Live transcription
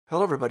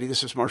Hello, everybody.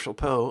 This is Marshall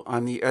Poe.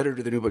 I'm the editor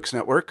of the New Books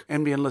Network.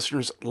 NBN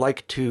listeners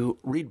like to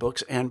read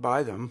books and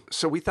buy them.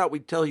 So we thought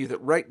we'd tell you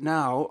that right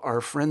now, our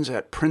friends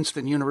at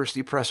Princeton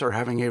University Press are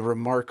having a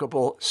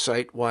remarkable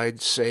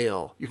site-wide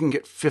sale. You can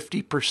get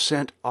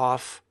 50%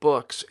 off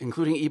books,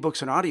 including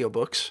ebooks and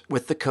audiobooks,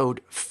 with the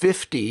code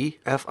 50,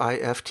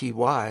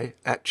 F-I-F-T-Y,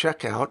 at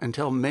checkout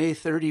until May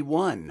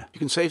 31. You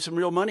can save some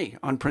real money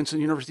on Princeton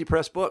University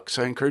Press books.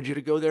 I encourage you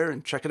to go there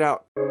and check it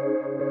out.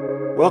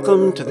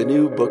 Welcome to the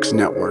New Books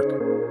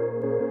Network.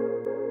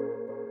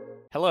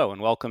 Hello,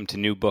 and welcome to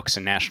New Books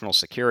and National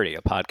Security,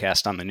 a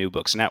podcast on the New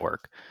Books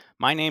Network.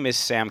 My name is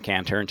Sam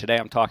Cantor, and today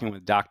I'm talking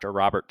with Dr.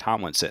 Robert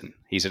Tomlinson.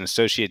 He's an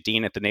Associate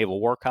Dean at the Naval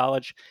War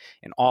College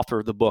and author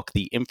of the book,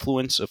 The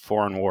Influence of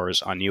Foreign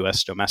Wars on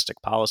U.S.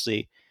 Domestic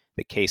Policy,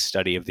 the Case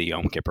Study of the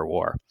Yom Kippur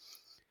War.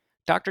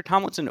 Dr.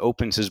 Tomlinson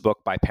opens his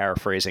book by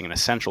paraphrasing an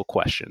essential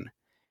question: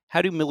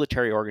 how do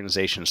military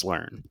organizations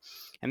learn?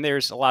 And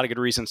there's a lot of good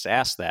reasons to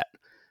ask that.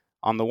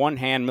 On the one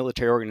hand,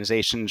 military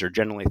organizations are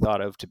generally thought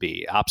of to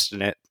be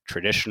obstinate,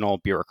 traditional,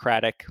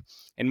 bureaucratic,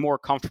 and more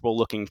comfortable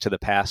looking to the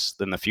past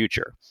than the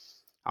future.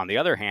 On the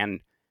other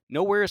hand,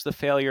 nowhere is the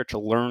failure to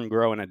learn,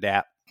 grow, and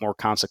adapt more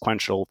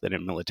consequential than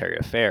in military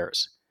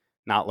affairs.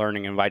 Not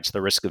learning invites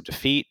the risk of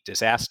defeat,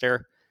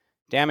 disaster,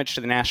 damage to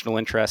the national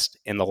interest,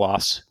 and the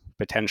loss,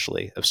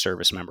 potentially, of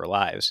service member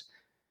lives.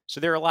 So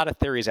there are a lot of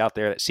theories out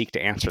there that seek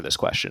to answer this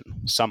question.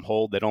 Some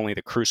hold that only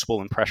the crucible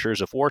and pressures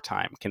of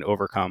wartime can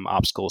overcome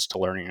obstacles to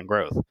learning and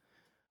growth.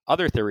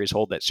 Other theories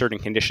hold that certain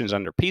conditions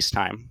under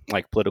peacetime,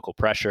 like political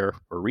pressure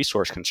or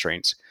resource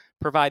constraints,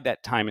 provide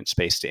that time and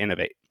space to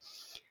innovate.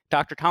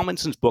 Dr.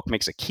 Tomlinson's book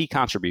makes a key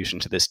contribution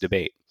to this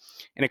debate.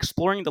 In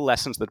exploring the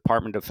lessons the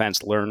Department of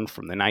Defense learned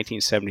from the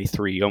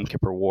 1973 Yom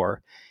Kippur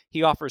War,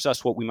 he offers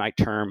us what we might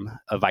term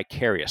a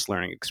vicarious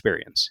learning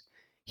experience.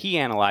 He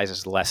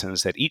analyzes the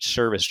lessons that each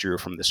service drew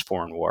from this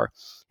foreign war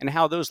and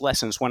how those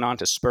lessons went on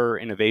to spur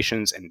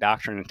innovations in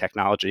doctrine and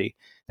technology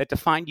that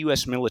defined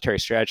U.S. military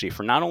strategy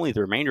for not only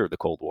the remainder of the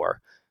Cold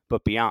War,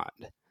 but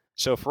beyond.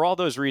 So for all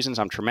those reasons,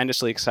 I'm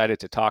tremendously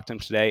excited to talk to him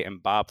today.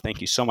 And Bob, thank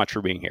you so much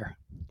for being here.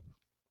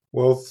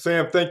 Well,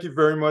 Sam, thank you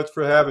very much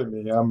for having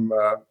me.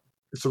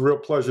 It's a real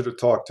pleasure to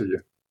talk to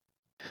you.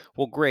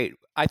 Well, great.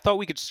 I thought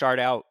we could start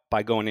out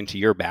by going into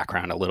your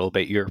background a little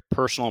bit, your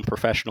personal and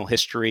professional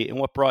history, and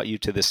what brought you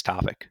to this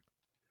topic.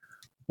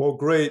 Well,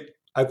 great.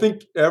 I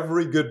think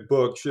every good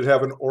book should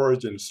have an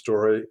origin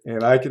story,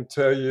 and I can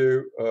tell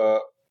you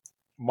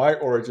my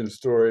origin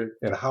story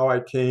and how I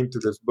came to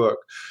this book.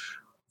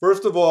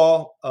 First of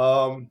all,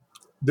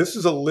 this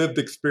is a lived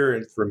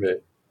experience for me.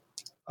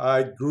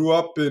 I grew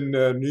up in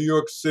New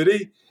York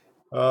City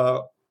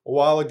a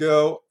while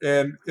ago,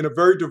 and in a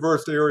very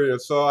diverse area.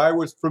 So I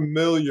was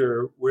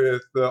familiar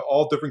with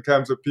all different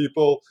kinds of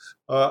people.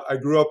 I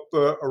grew up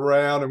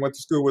around and went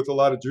to school with a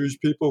lot of Jewish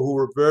people who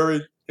were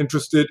very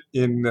interested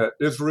in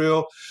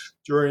Israel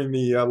during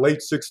the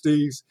late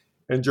 60s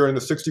and during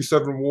the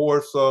 67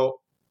 war. So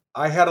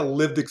I had a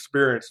lived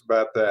experience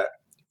about that.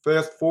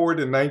 Fast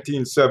forward in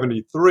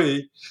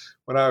 1973,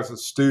 when I was a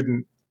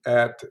student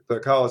at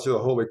the College of the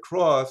Holy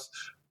Cross,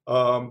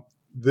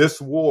 this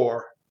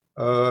war,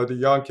 the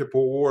Yom Kippur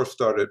War,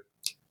 started.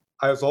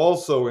 I was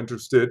also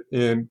interested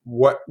in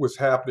what was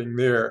happening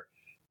there.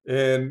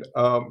 And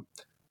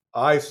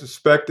I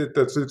suspected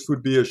that this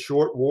would be a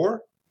short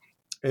war,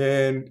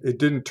 and it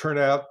didn't turn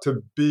out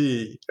to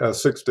be a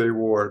 6-day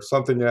war,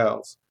 something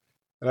else.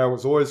 And I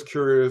was always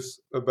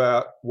curious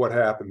about what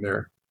happened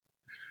there.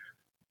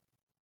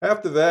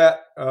 After that,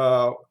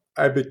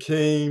 I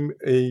became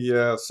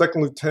a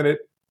second lieutenant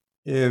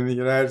in the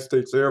United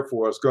States Air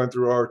Force, going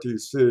through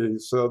ROTC.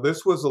 So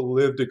this was a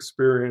lived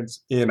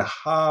experience in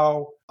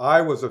how I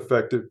was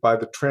affected by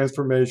the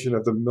transformation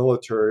of the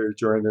military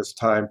during this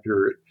time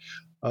period.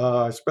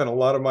 I spent a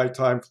lot of my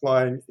time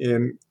flying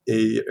in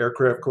an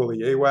aircraft called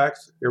the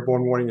AWACS,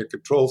 Airborne Warning and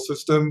Control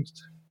Systems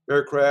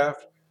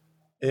aircraft,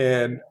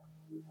 and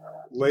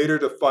later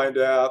to find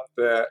out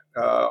that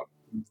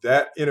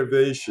that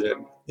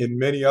innovation and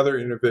many other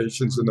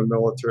innovations in the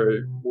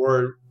military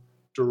were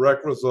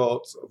direct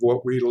results of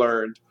what we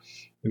learned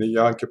in the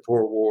Yom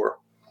Kippur War.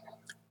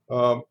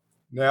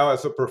 Now,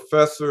 as a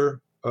professor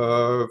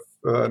of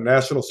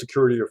national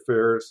security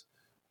affairs,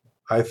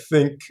 I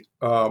think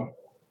I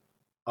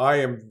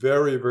am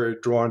very, very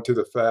drawn to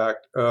the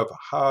fact of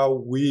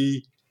how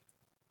we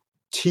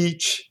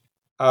teach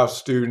our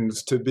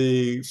students to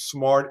be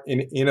smart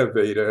and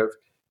innovative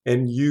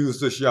and use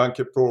this Yom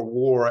Kippur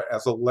War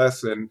as a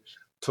lesson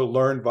to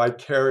learn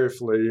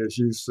vicariously, as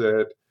you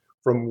said,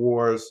 from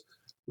wars,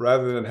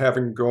 rather than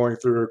having going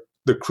through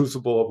the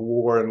crucible of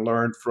war and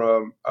learn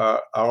from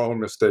our own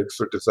mistakes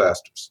or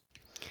disasters.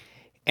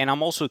 And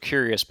I'm also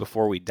curious,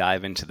 before we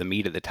dive into the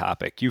meat of the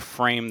topic, you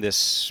frame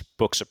this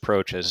book's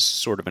approach as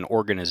sort of an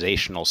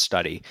organizational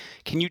study.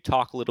 Can you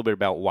talk a little bit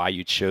about why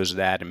you chose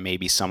that and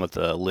maybe some of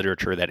the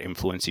literature that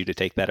influenced you to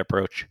take that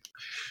approach?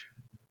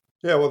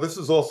 Yeah, well, this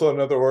is also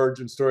another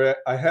origin story.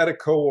 I had a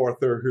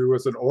co-author who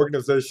was an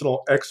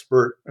organizational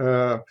expert,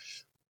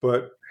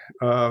 but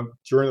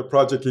during the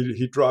project,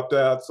 he dropped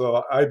out.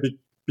 So I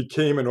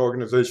became an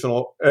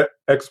organizational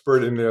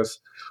expert in this.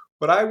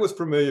 But I was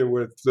familiar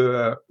with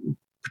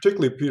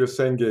particularly Peter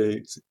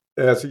Senge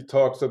as he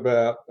talks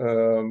about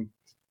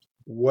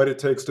what it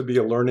takes to be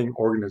a learning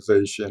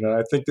organization. And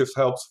I think this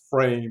helps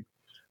frame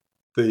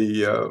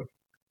the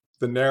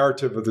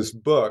narrative of this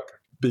book,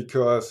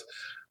 because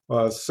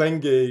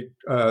Senge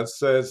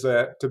says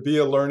that to be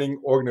a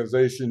learning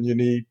organization, you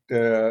need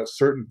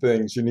certain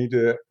things. You need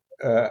to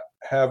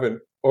have an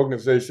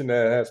organization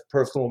that has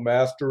personal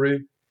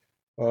mastery,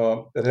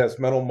 that has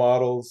mental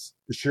models,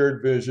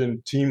 shared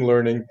vision, team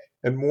learning,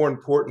 and more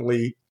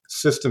importantly,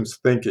 systems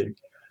thinking.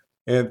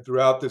 And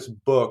throughout this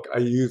book, I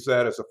use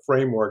that as a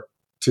framework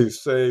to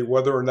say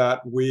whether or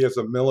not we as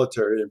a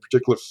military, in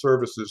particular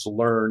services,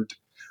 learned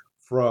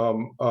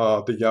from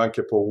the Yom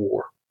Kippur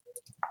War.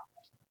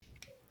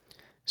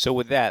 So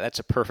with that, that's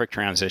a perfect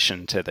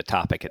transition to the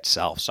topic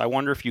itself. So I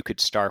wonder if you could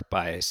start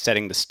by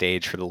setting the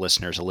stage for the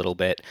listeners a little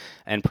bit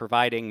and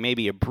providing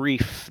maybe a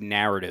brief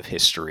narrative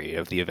history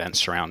of the events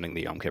surrounding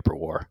the Yom Kippur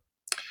War.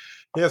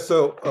 Yeah,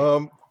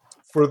 so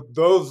for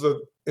those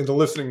in the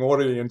listening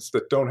audience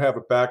that don't have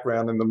a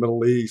background in the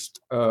Middle East,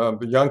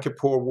 the Yom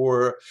Kippur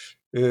War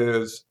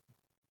is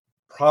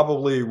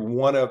probably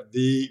one of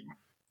the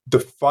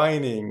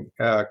defining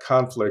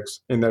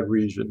conflicts in that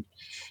region.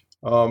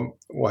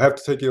 We'll have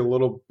to take you a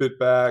little bit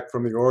back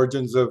from the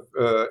origins of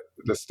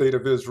the State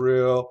of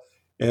Israel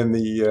and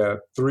the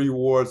three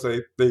wars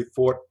they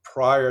fought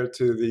prior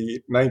to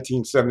the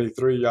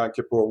 1973 Yom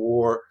Kippur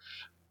War.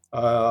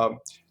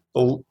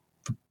 The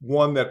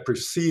one that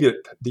preceded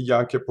the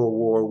Yom Kippur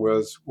War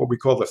was what we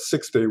call the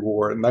Six-Day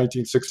War in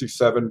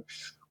 1967,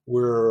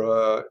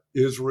 where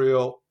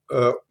Israel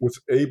was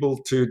able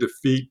to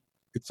defeat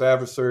its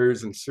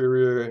adversaries in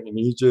Syria, in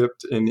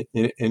Egypt,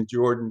 in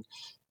Jordan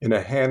in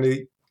a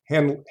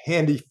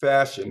handy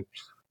fashion,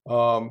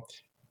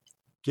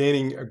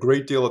 gaining a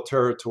great deal of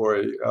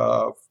territory,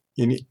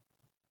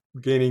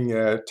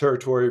 gaining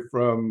territory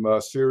from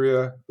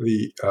Syria,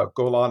 the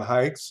Golan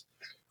Heights,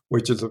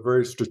 which is a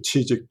very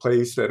strategic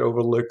place that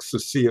overlooks the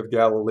Sea of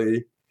Galilee.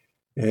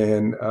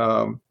 And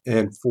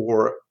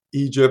for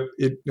Egypt,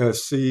 it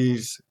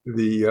seized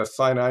the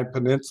Sinai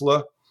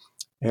Peninsula,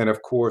 and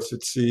of course,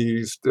 it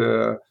seized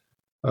part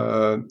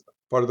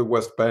of the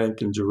West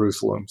Bank in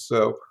Jerusalem.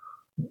 So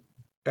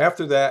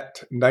after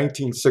that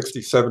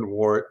 1967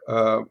 war,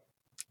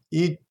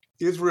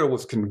 Israel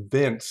was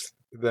convinced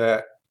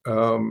that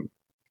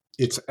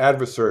its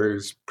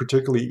adversaries,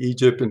 particularly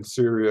Egypt and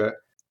Syria,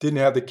 didn't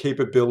have the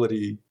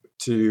capability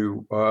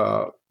to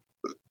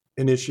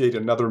initiate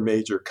another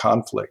major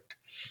conflict.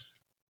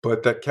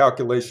 But that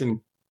calculation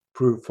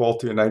proved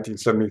faulty in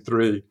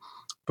 1973.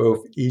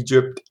 Both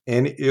Egypt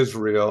and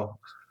Israel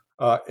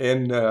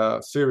and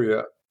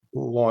Syria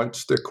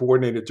launched a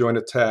coordinated joint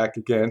attack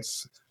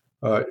against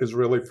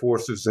Israeli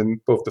forces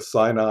in both the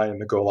Sinai and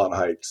the Golan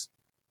Heights.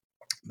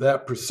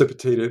 That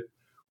precipitated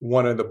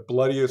one of the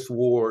bloodiest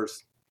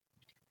wars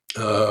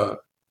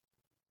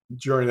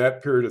during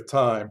that period of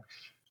time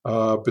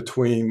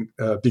between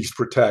these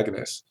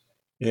protagonists.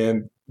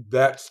 And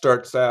that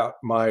starts out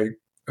my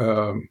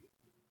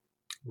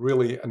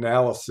really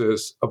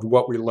analysis of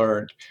what we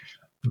learned.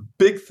 The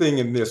big thing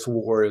in this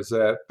war is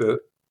that the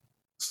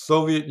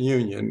Soviet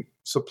Union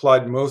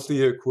supplied most of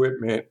the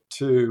equipment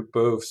to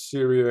both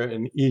Syria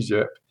and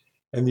Egypt,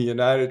 and the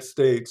United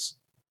States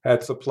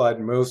had supplied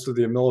most of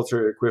the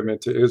military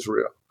equipment to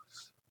Israel.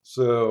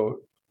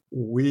 So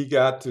we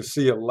got to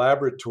see a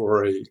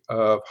laboratory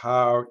of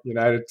how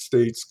United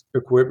States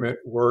equipment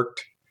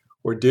worked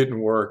or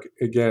didn't work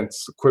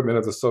against equipment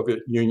of the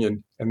Soviet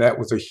Union, and that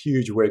was a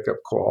huge wake-up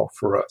call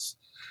for us.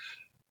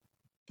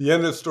 The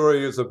end of the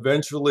story is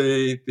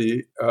eventually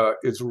the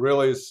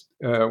Israelis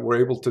were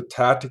able to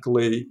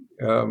tactically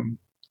and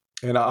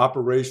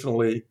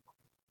operationally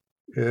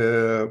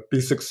be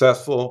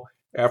successful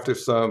after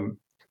some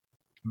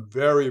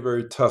very,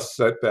 very tough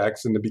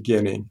setbacks in the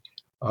beginning.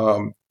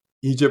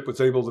 Egypt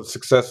was able to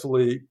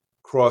successfully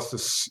cross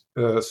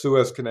the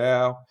Suez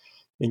Canal,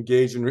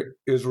 engage in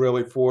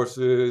Israeli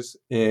forces,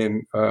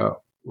 and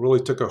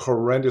really took a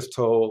horrendous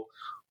toll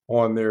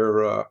on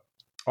their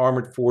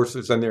armored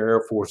forces and their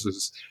air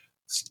forces.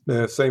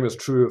 Same is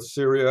true of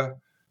Syria,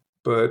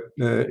 but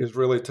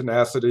Israeli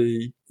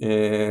tenacity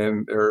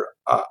and their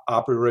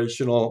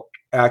operational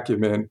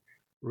acumen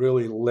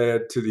really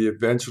led to the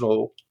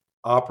eventual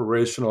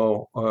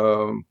operational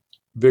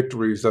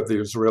victories of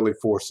the Israeli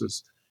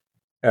forces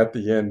at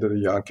the end of the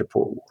Yom Kippur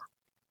War.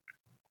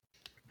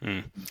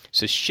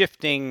 So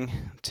shifting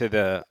to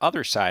the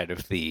other side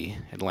of the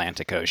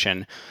Atlantic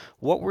Ocean,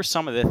 what were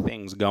some of the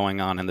things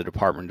going on in the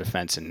Department of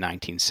Defense in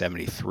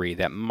 1973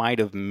 that might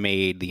have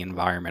made the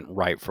environment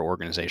ripe for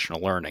organizational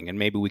learning? And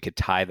maybe we could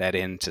tie that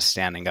into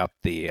standing up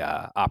the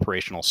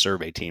operational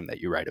survey team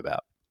that you write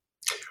about.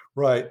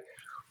 Right.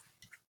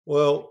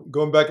 Well,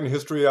 going back in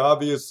history,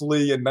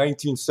 obviously in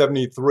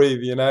 1973,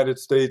 the United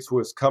States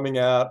was coming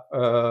out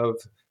of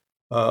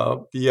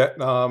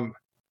Vietnam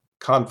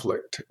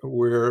conflict,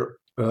 where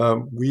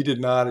we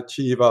did not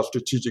achieve our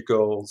strategic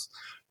goals.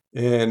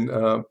 And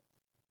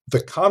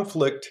the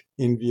conflict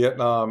in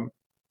Vietnam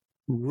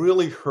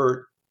really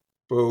hurt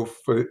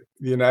both the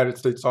United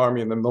States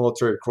Army and the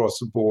military across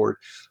the board.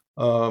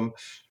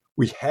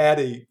 We had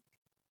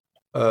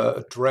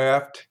a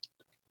draft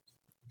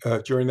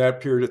during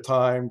that period of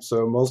time,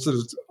 so a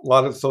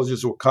lot of the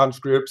soldiers were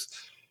conscripts.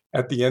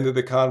 At the end of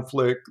the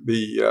conflict,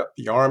 the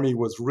Army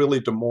was really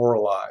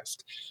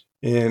demoralized,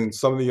 and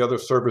some of the other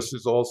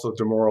services also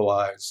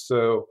demoralized.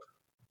 So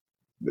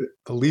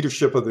the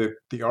leadership of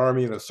the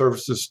Army and the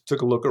services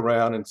took a look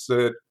around and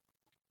said,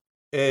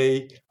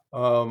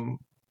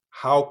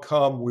 how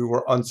come we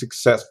were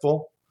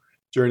unsuccessful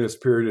during this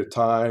period of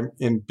time?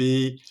 And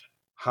B,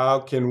 how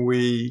can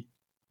we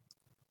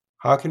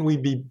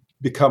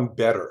become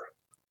better?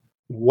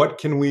 What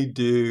can we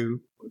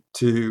do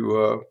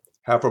to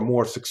have a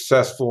more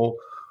successful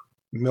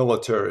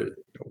military?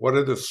 What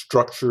are the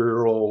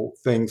structural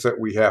things that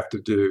we have to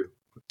do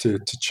to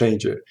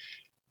change it?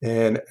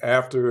 And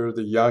after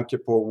the Yom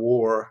Kippur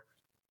War,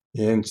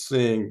 and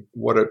seeing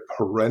what a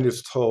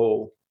horrendous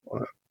toll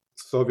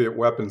Soviet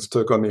weapons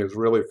took on the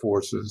Israeli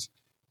forces,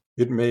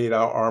 it made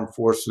our armed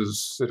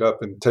forces sit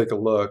up and take a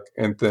look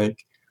and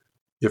think,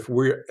 if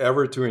we're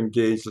ever to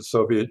engage the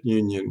Soviet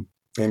Union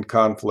in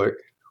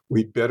conflict,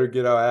 we'd better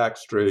get our act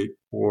straight,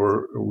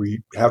 or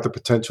we have the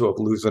potential of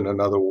losing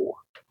another war.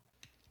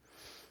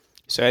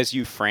 So as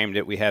you framed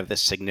it, we have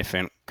this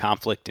significant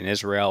conflict in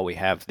Israel. We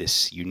have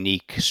this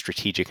unique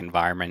strategic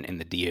environment in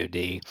the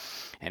DoD.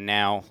 And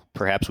now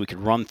perhaps we could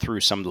run through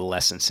some of the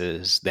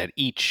lessons that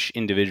each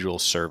individual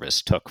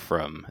service took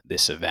from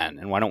this event.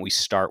 And why don't we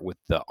start with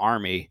the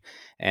Army?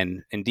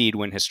 And indeed,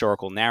 when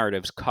historical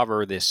narratives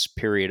cover this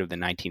period of the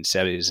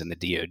 1970s in the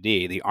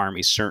DoD, the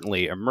Army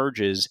certainly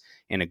emerges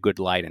in a good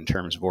light in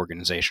terms of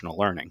organizational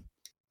learning.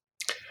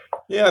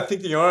 Yeah, I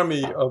think the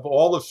Army, of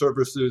all the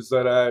services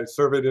that I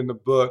surveyed in the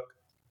book,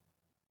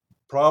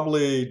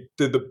 probably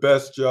did the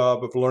best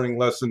job of learning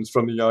lessons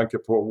from the Yom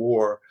Kippur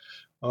War.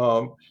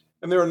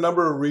 And there are a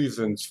number of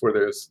reasons for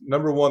this.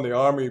 Number one, the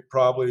Army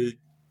probably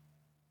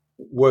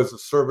was a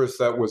service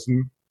that was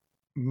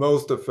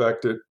most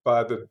affected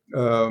by the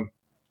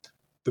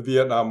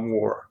Vietnam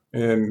War,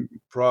 and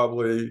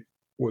probably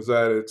was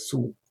at its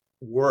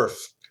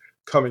worst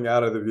coming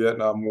out of the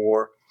Vietnam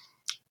War.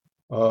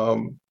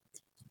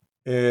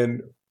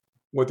 And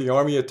what the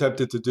Army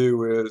attempted to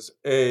do is,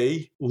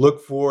 A,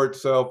 look for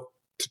itself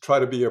to try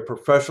to be a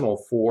professional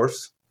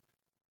force.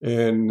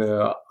 And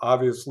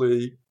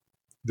obviously,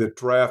 the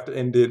draft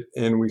ended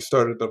and we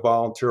started the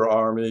volunteer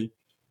Army.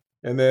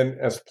 And then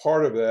as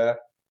part of that,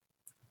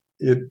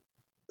 it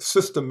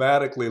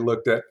systematically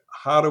looked at,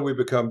 how do we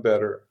become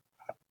better?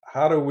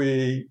 How do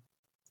we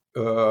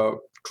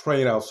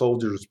train our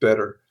soldiers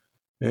better?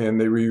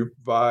 And they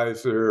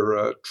revised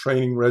their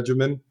training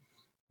regimen.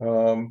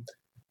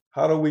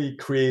 How do we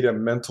create a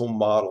mental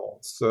model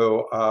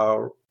so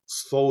our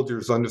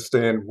soldiers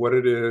understand what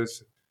it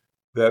is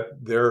that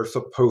they're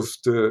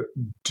supposed to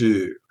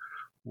do,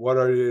 what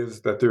it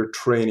is that they're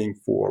training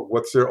for,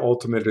 what's their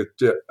ultimate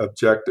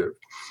objective?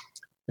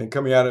 And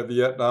coming out of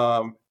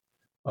Vietnam,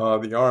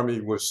 the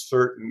Army was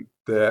certain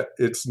that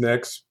its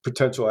next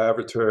potential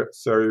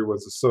adversary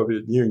was the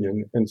Soviet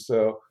Union. And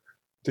so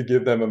to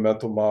give them a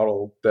mental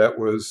model that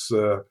was,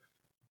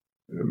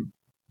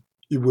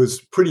 it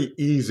was pretty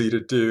easy to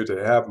do,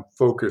 to have them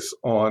focus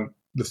on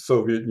the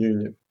Soviet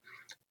Union.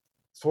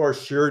 As far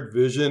as shared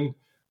vision,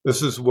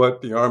 this is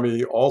what the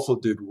Army also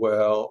did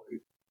well.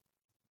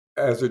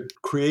 As it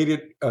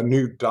created a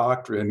new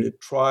doctrine, it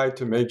tried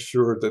to make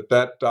sure that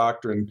that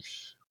doctrine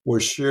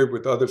was shared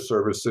with other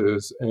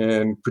services,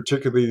 and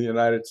particularly the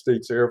United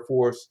States Air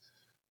Force.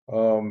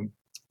 And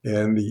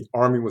the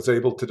Army was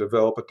able to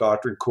develop a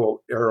doctrine called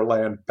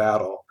Air-Land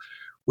Battle,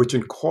 which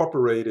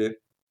incorporated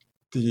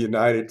the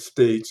United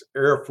States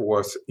Air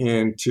Force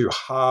into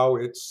how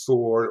it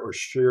saw or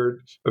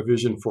shared a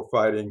vision for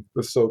fighting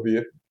the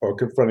Soviet or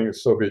confronting the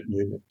Soviet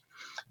Union.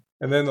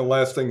 And then the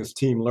last thing is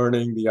team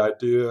learning, the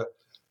idea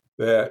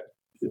that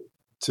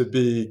to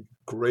be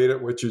great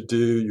at what you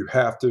do, you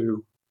have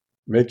to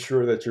make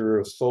sure that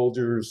your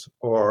soldiers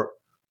are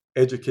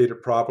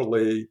educated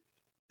properly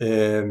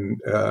in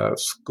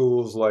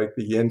schools like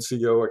the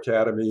NCO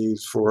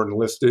academies for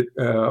enlisted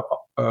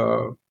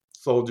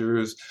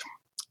soldiers,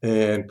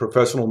 and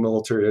professional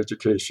military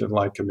education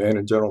like Command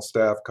and General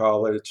Staff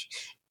College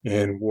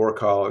and War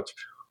College.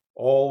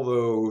 All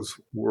those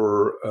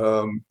were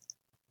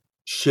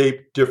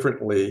shaped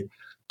differently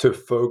to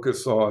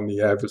focus on the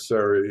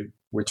adversary,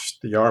 which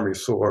the Army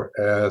saw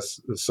as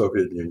the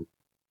Soviet Union.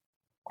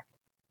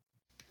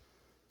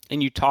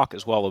 And you talk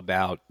as well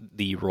about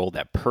the role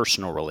that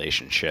personal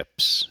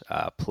relationships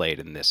played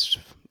in this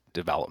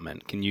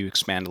development. Can you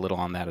expand a little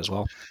on that as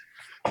well?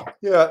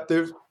 Yeah,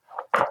 there's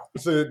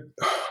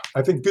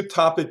I think, good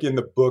topic in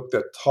the book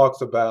that talks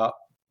about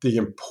the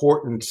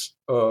importance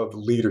of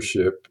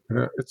leadership.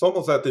 It's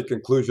almost at the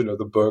conclusion of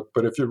the book,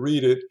 but if you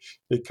read it,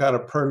 it kind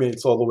of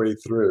permeates all the way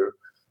through,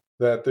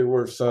 that there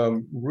were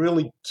some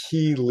really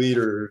key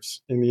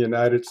leaders in the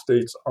United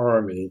States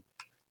Army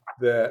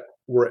that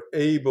were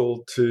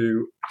able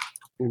to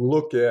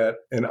look at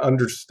and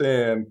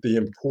understand the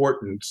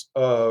importance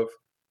of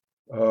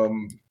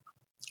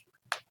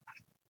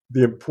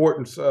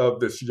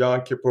this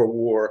Yom Kippur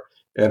War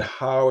and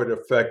how it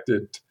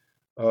affected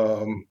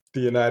the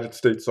United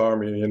States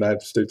Army and the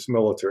United States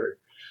military.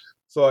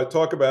 So I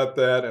talk about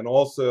that, and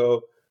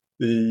also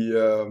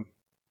the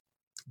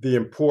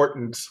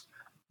importance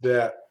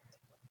that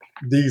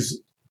the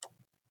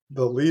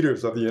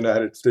leaders of the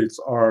United States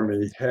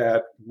Army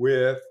had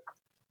with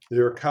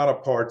their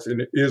counterparts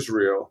in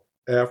Israel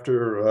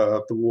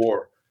after the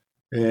war.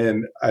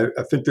 And I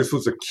think this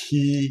was a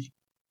key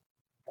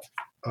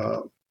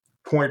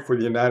point for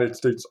the United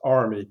States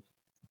Army,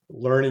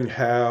 learning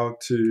how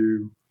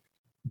to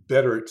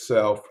better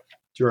itself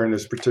during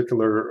this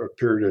particular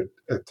period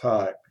of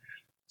time.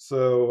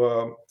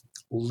 So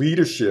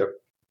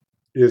leadership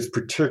is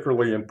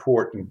particularly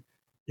important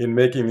in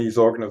making these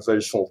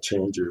organizational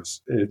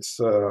changes. It's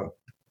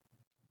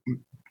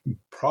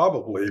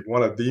probably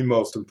one of the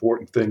most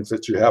important things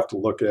that you have to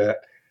look at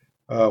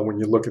when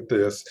you look at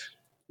this.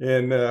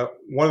 And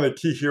one of the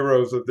key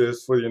heroes of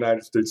this for the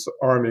United States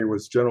Army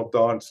was General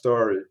Don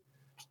Starry,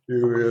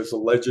 who is a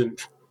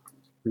legend,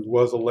 who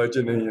was a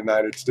legend in the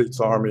United States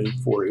Army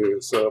for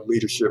his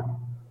leadership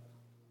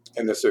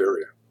in this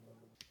area.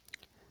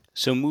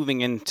 So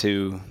moving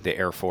into the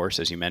Air Force,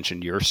 as you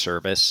mentioned, your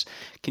service,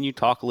 can you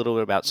talk a little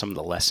bit about some of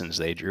the lessons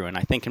they drew? And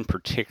I think in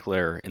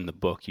particular in the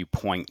book, you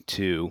point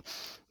to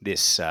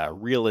this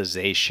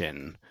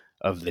realization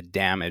of the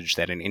damage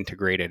that an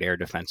integrated air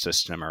defense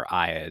system, or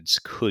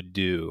IADS, could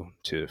do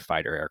to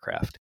fighter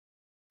aircraft.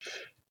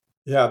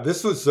 Yeah,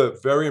 this was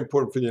very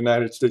important for the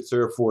United States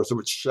Air Force. It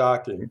was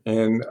shocking.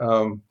 And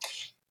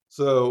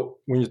so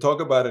when you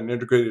talk about an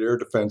integrated air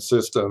defense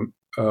system,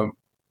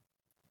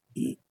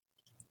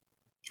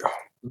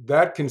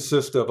 that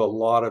consists of a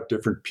lot of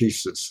different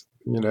pieces.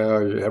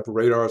 You have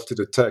radars to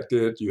detect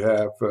it. You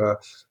have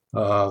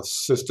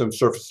system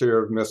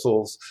surface-to-air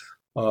missiles.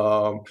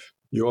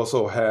 You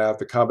also have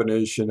the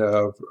combination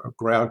of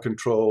ground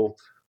control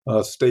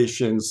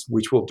stations,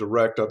 which will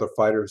direct other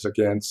fighters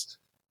against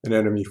an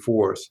enemy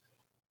force.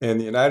 And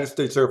the United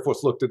States Air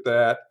Force looked at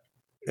that,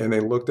 and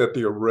they looked at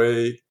the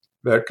array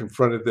that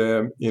confronted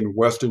them in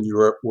Western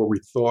Europe, where we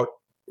thought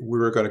we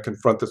were going to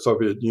confront the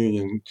Soviet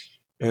Union,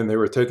 and they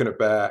were taken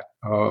aback.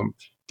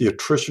 The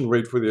attrition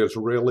rate for the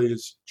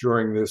Israelis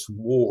during this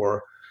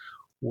war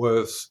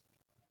was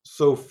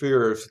so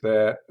fierce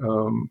that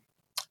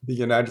the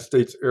United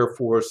States Air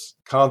Force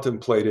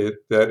contemplated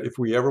that if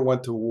we ever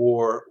went to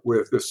war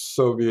with the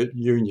Soviet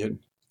Union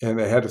and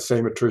they had the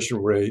same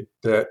attrition rate,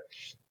 that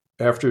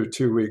after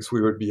 2 weeks we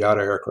would be out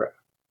of aircraft.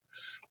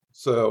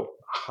 So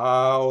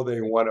how they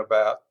went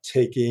about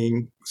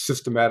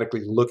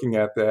systematically looking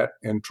at that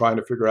and trying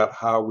to figure out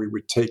how we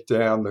would take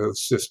down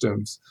those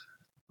systems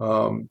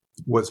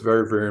was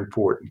very, very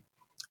important.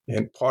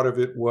 And part of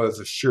it was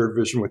a shared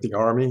vision with the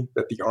Army,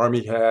 that the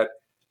Army had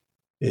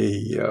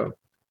a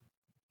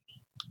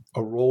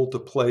role to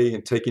play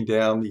in taking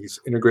down these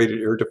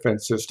integrated air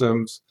defense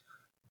systems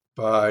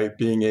by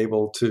being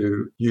able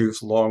to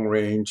use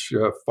long-range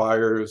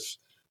fires,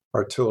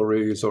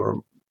 artilleries,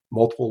 or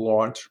multiple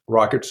launch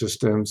rocket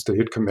systems to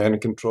hit command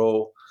and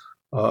control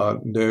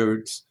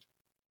nodes,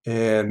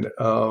 and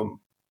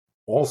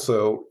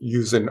also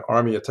using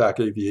Army attack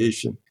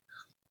aviation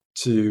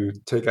to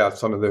take out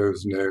some of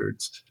those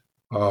nodes.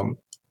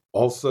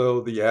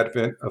 Also, the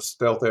advent of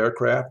stealth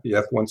aircraft, the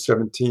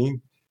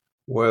F-117,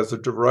 was a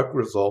direct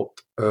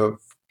result of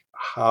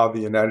how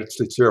the United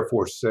States Air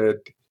Force said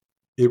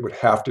it would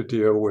have to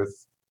deal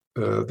with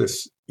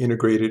this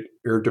integrated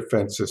air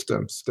defense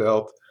system.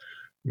 Stealth,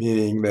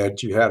 meaning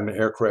that you had an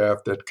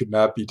aircraft that could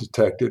not be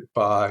detected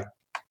by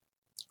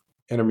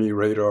enemy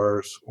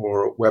radars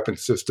or weapon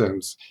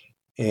systems,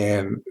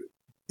 and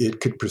it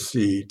could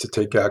proceed to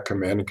take out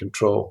command and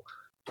control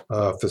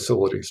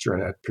facilities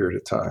during that period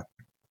of time.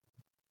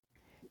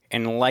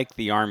 And like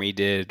the Army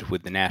did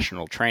with the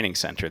National Training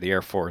Center, the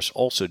Air Force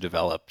also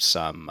developed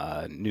some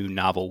new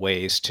novel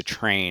ways to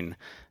train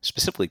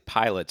specifically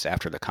pilots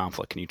after the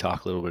conflict. Can you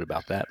talk a little bit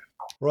about that?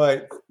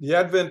 Right. The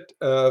advent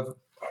of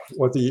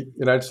what the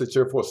United States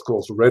Air Force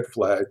calls Red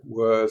Flag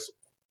was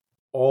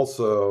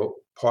also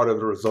part of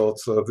the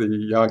results of the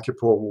Yom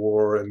Kippur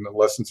War and the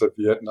lessons of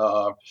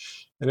Vietnam.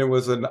 And it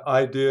was an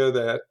idea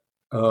that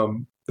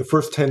the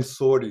first 10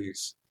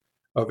 sorties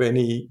of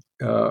any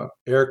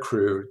air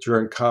crew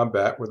during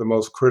combat were the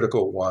most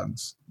critical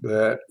ones,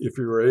 that if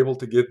you were able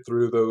to get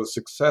through those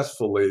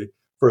successfully,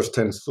 first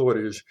 10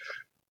 sorties,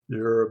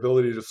 your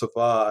ability to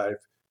survive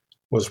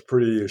was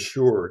pretty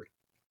assured.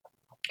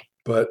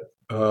 But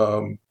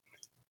how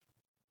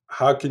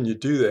can you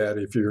do that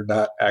if you're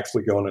not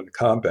actually going into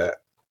combat?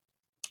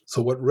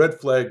 So what Red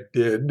Flag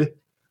did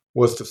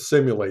was to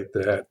simulate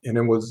that, and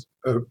it was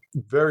a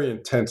very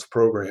intense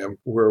program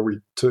where we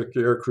took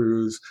air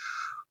crews,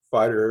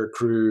 fighter air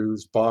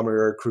crews,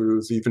 bomber air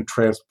crews, even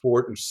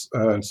transport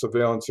and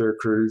surveillance air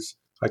crews.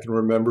 I can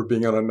remember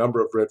being on a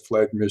number of Red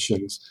Flag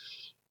missions,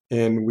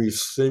 and we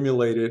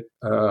simulated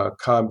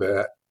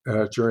combat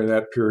during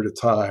that period of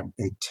time.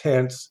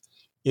 Intense,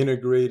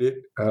 integrated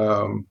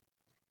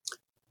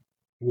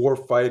war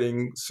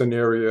fighting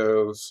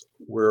scenarios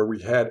where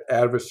we had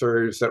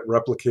adversaries that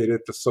replicated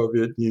the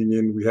Soviet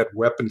Union. We had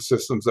weapon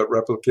systems that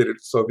replicated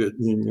the Soviet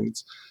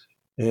Union's.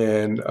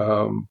 And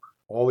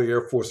all the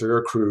Air Force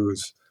air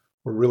crews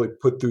were really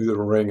put through the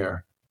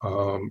ringer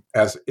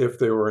as if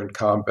they were in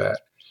combat.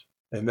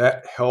 And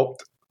that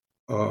helped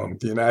the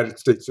United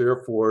States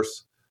Air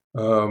Force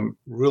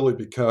really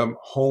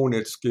hone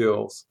its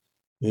skills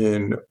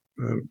in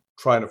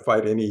trying to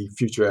fight any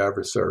future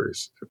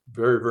adversaries.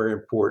 Very, very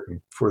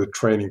important for the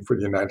training for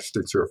the United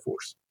States Air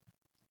Force.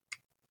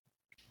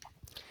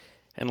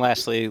 And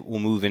lastly, we'll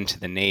move into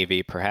the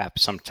Navy,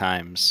 perhaps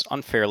sometimes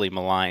unfairly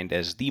maligned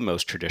as the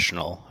most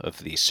traditional of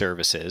these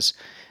services,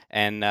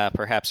 and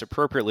perhaps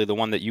appropriately the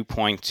one that you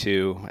point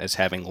to as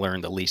having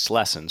learned the least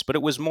lessons. But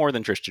it was more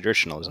than just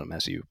traditionalism,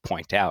 as you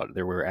point out.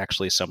 There were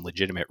actually some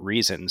legitimate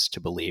reasons to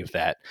believe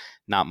that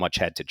not much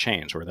had to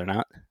change, were there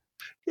not?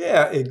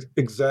 Yeah,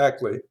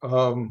 exactly.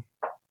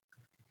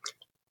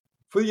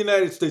 For the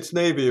United States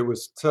Navy, it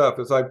was tough.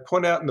 As I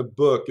point out in the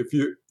book,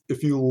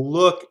 if you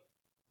look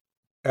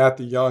at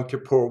the Yom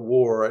Kippur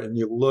War and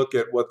you look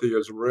at what the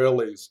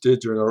Israelis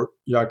did during the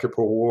Yom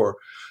Kippur War,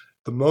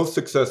 the most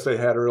success they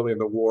had early in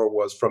the war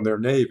was from their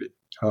Navy.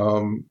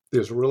 The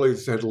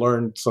Israelis had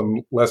learned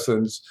some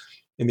lessons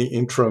in the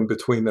interim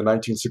between the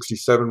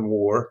 1967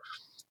 war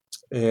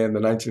and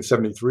the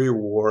 1973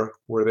 war,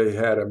 where they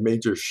had a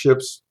major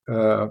ships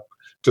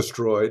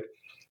destroyed.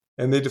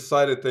 And they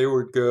decided they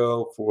would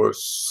go for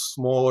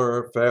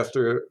smaller,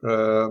 faster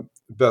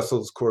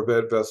vessels,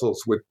 corvette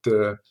vessels with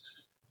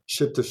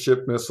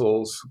ship-to-ship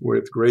missiles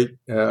with great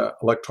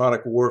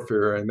electronic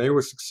warfare. And they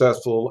were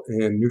successful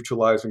in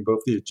neutralizing both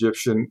the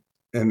Egyptian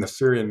and the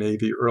Syrian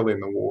Navy early in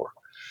the war.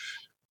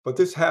 But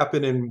this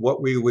happened in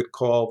what we would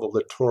call the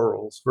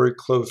littorals, very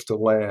close to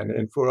land.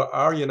 And for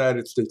our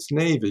United States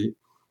Navy,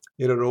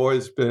 it had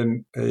always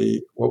been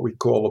what we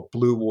call a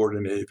blue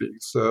water Navy.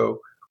 So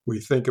we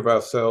think of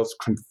ourselves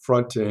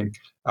confronting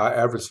our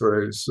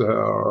adversaries,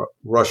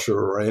 Russia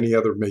or any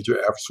other major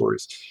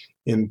adversaries,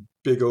 in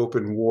big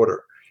open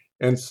water.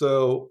 And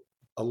so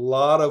a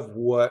lot of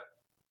what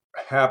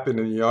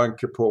happened in the Yom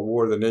Kippur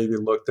War, the Navy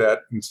looked at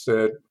and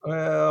said,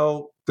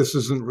 well, this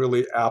isn't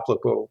really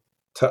applicable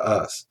to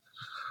us.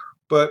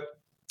 But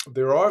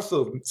there are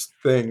some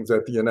things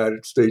that the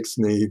United States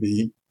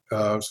Navy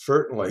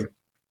certainly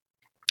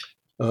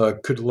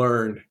could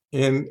learn.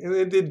 And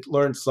they did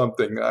learn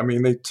something. I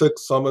mean, they took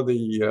some of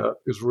the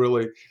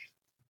Israeli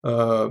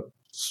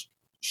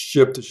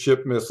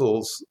ship-to-ship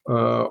missiles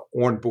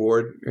on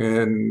board,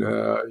 and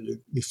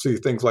you see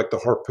things like the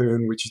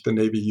Harpoon, which the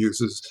Navy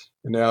uses,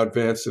 and now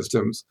advanced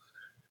systems,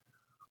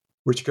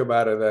 which come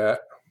out of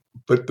that.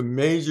 But the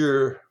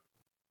major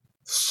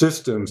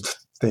systems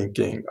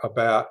thinking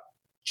about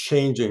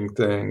changing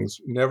things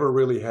never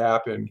really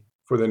happened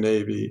for the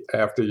Navy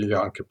after the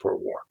Yom Kippur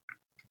War.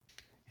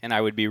 And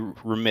I would be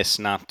remiss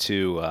not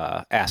to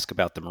ask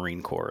about the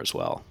Marine Corps as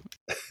well.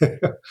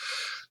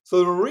 So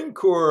the Marine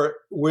Corps,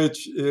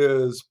 which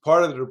is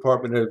part of the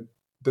Department of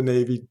the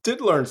Navy, did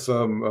learn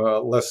some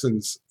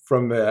lessons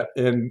from that.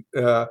 And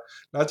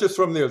not just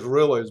from the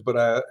Israelis, but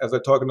as I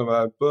talk in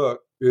my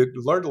book, it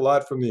learned a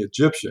lot from the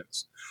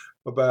Egyptians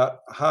about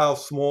how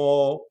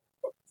small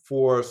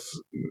force,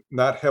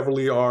 not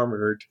heavily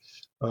armored,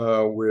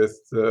 with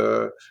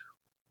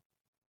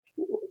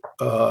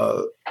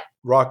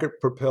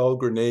rocket-propelled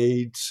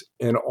grenades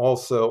and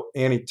also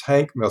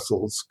anti-tank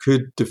missiles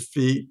could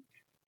defeat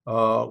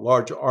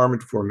large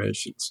armored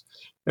formations.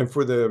 And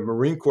for the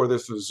Marine Corps,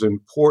 this was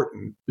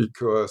important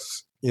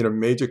because in a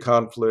major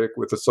conflict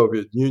with the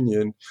Soviet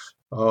Union,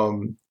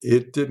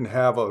 it didn't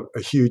have a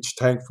huge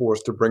tank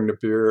force to bring to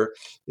bear.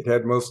 It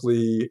had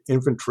mostly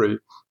infantry,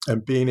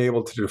 and being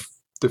able to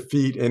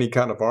defeat any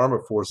kind of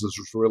armored forces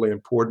was really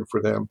important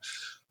for them.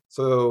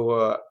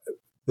 So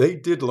they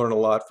did learn a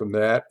lot from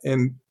that.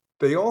 And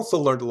they also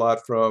learned a lot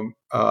from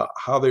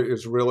how the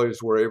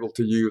Israelis were able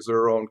to use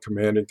their own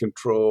command and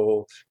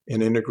control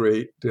and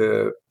integrate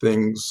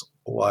things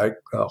like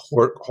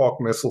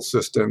Hawk missile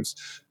systems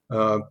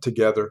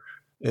together.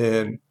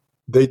 And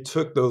they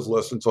took those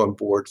lessons on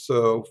board.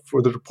 So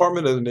for the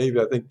Department of the Navy,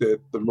 I think that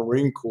the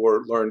Marine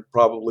Corps learned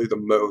probably the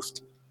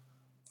most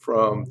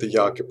from the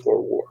Yom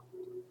Kippur War.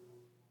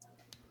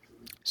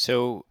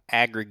 So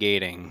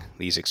aggregating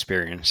these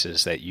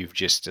experiences that you've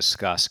just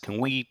discussed, can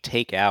we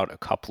take out a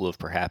couple of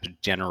perhaps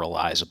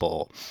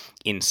generalizable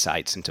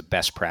insights into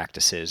best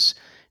practices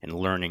and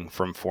learning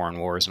from foreign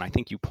wars? And I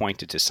think you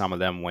pointed to some of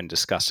them when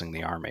discussing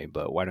the Army,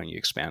 but why don't you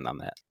expand on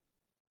that?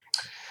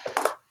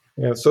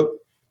 Yeah, so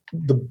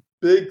the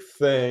big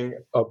thing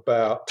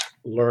about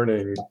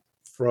learning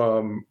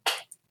from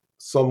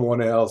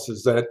someone else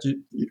is that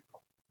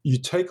you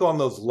take on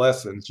those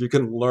lessons, you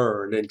can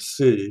learn and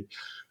see,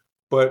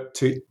 but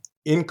to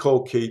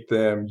inculcate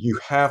them, you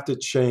have to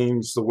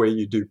change the way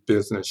you do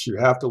business. You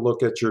have to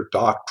look at your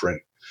doctrine.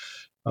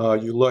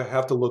 You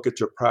have to look at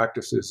your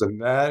practices, and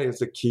that is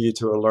the key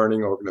to a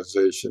learning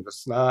organization.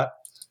 It's not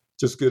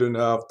just good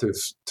enough to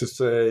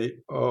say,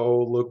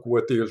 oh, look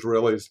what the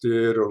Israelis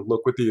did, or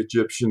look what the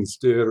Egyptians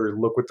did, or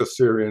look what the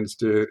Syrians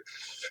did.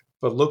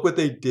 But look what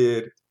they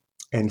did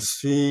and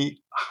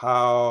see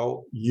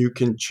how you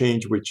can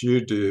change what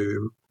you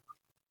do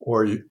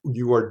or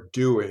you are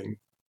doing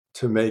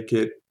to make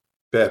it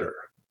better.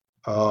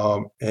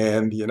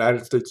 And the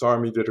United States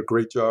Army did a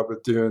great job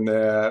of doing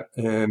that.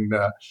 And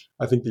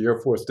I think the Air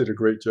Force did a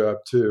great job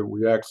too.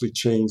 We actually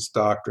changed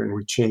doctrine.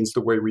 We changed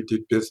the way we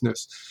did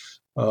business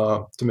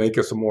to make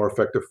us a more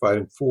effective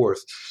fighting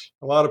force.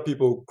 A lot of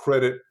people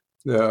credit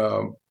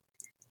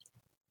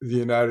the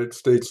United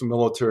States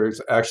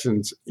military's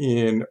actions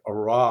in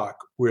Iraq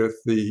with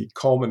the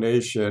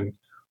culmination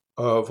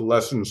of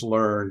lessons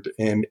learned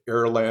in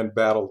air-land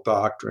battle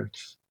doctrine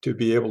to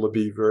be able to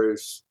be very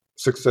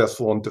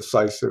successful and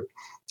decisive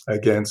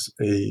against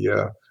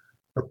a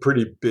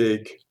pretty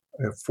big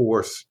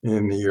force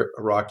in the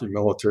Iraqi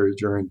military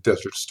during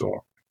Desert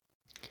Storm.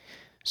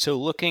 So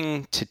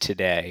looking to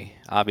today,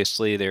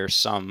 obviously there's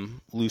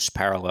some loose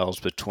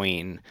parallels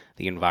between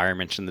the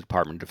environment in the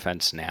Department of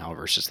Defense now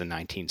versus the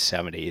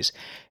 1970s.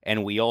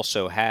 And we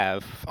also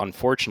have,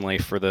 unfortunately,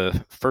 for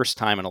the first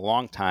time in a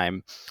long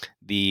time,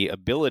 the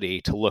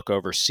ability to look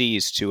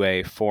overseas to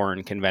a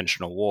foreign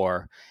conventional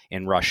war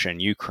in Russia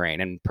and Ukraine.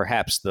 And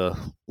perhaps the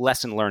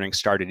lesson learning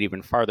started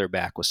even farther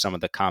back with some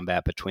of the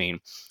combat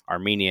between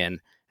Armenia and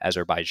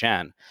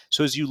Azerbaijan.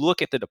 So as you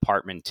look at the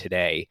department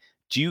today,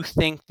 do you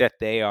think that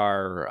they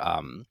are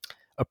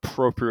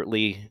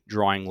appropriately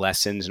drawing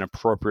lessons and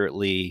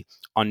appropriately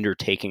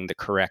undertaking the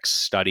correct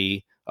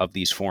study of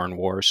these foreign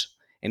wars?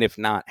 And if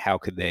not, how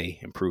could they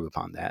improve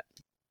upon that?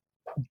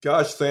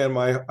 Gosh, Sam,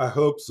 I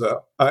hope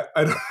so.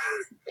 I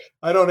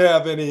don't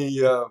have any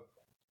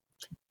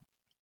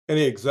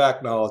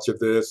exact knowledge of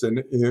this,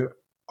 and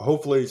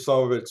hopefully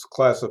some of it's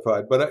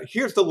classified. But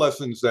here's the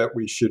lessons that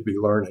we should be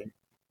learning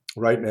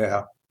right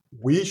now.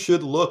 We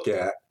should look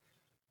at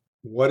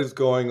what is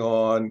going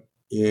on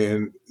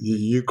in the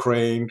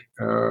Ukraine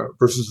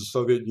versus the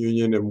Soviet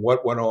Union and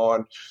what went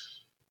on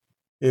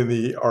in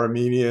the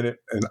Armenian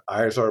and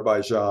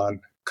Azerbaijan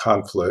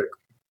conflict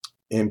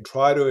and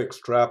try to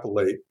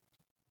extrapolate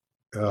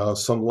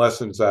some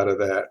lessons out of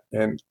that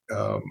and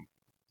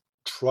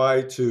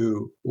try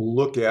to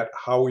look at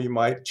how we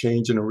might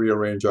change and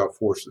rearrange our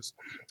forces.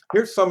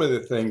 Here's some of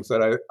the things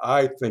that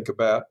I think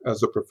about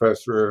as a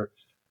professor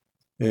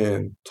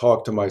and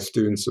talk to my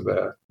students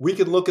about. We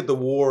could look at the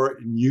war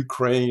in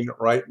Ukraine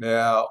right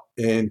now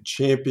and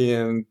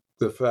champion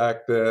the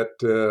fact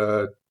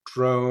that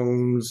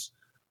drones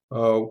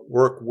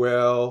work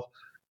well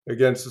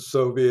against the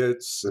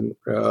Soviets and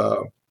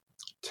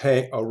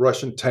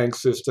Russian tank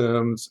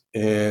systems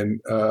and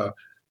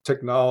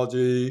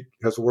technology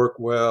has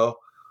worked well.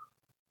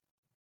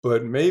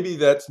 But maybe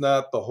that's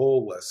not the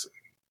whole lesson.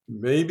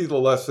 Maybe the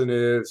lesson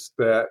is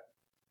that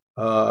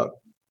the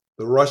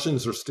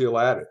Russians are still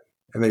at it.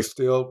 And they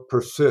still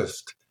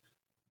persist.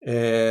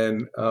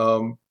 And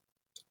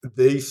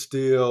they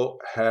still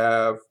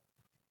have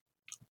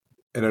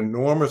an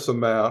enormous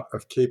amount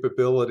of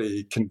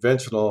capability,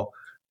 conventional,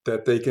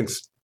 that they can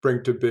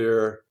bring to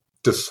bear,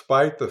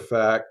 despite the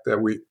fact that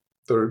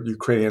the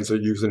Ukrainians are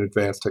using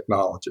advanced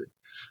technology.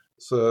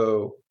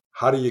 So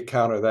how do you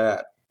counter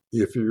that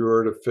if you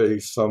were to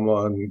face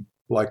someone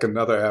like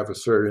another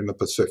adversary in the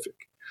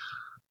Pacific?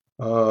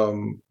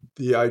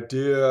 The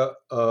idea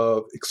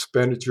of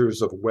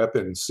expenditures of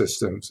weapon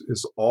systems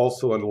is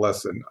also a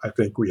lesson I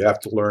think we have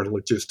to learn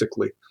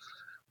logistically.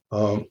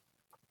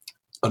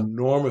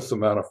 Enormous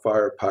amount of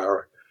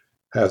firepower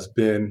has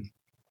been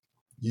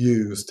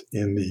used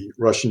in the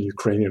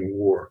Russian-Ukrainian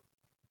war.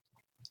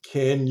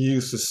 Can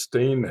you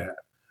sustain that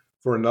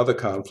for another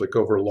conflict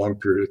over a long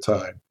period of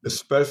time,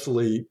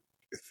 especially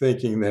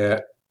thinking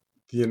that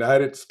the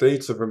United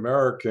States of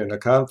America in a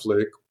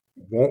conflict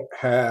won't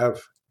have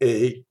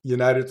a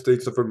United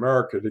States of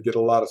America to get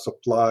a lot of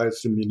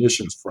supplies and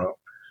munitions from.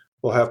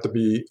 They'll have to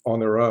be on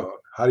their own.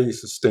 How do you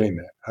sustain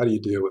that? How do you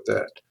deal with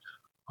that?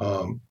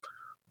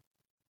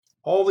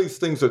 All these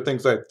things are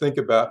things I think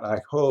about, and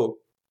I hope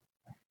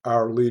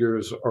our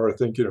leaders are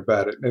thinking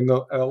about it. And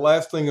the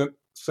last thing,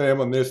 Sam,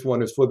 on this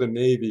one is for the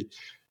Navy.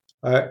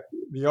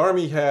 The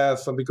Army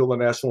has something called the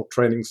National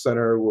Training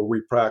Center where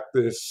we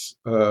practice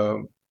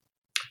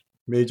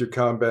major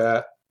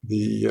combat.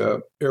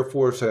 The Air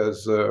Force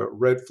has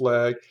Red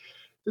Flag.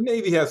 The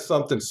Navy has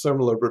something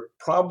similar, but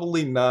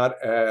probably not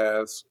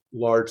as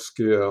large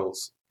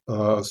scales.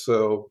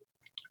 So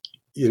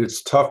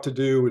it's tough to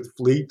do with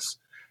fleets,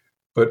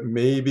 but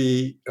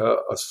maybe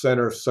a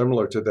center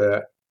similar to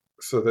that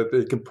so that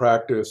they can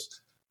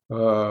practice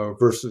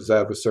versus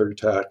adversary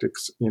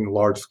tactics in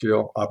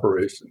large-scale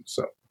operations.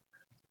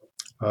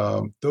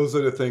 So those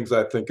are the things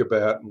I think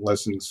about and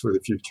lessons for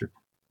the future.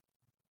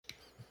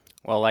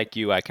 Well, like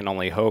you, I can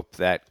only hope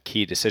that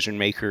key decision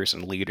makers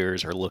and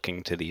leaders are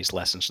looking to these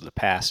lessons of the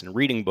past and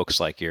reading books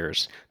like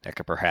yours that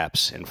could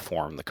perhaps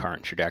inform the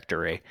current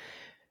trajectory.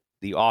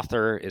 The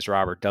author is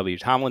Robert W.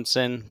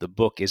 Tomlinson. The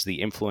book is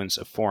The Influence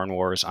of Foreign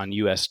Wars on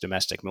U.S.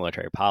 Domestic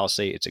Military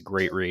Policy. It's a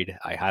great read.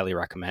 I highly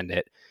recommend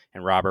it.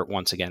 And Robert,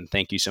 once again,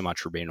 thank you so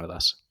much for being with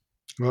us.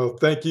 Well,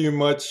 thank you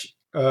much,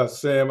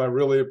 Sam. I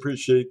really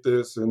appreciate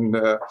this. And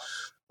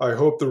I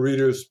hope the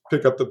readers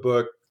pick up the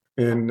book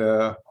and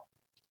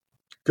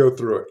go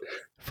through it.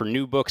 For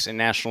New Books in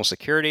National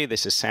Security,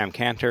 this is Sam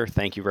Cantor.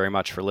 Thank you very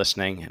much for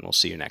listening, and we'll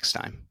see you next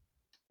time.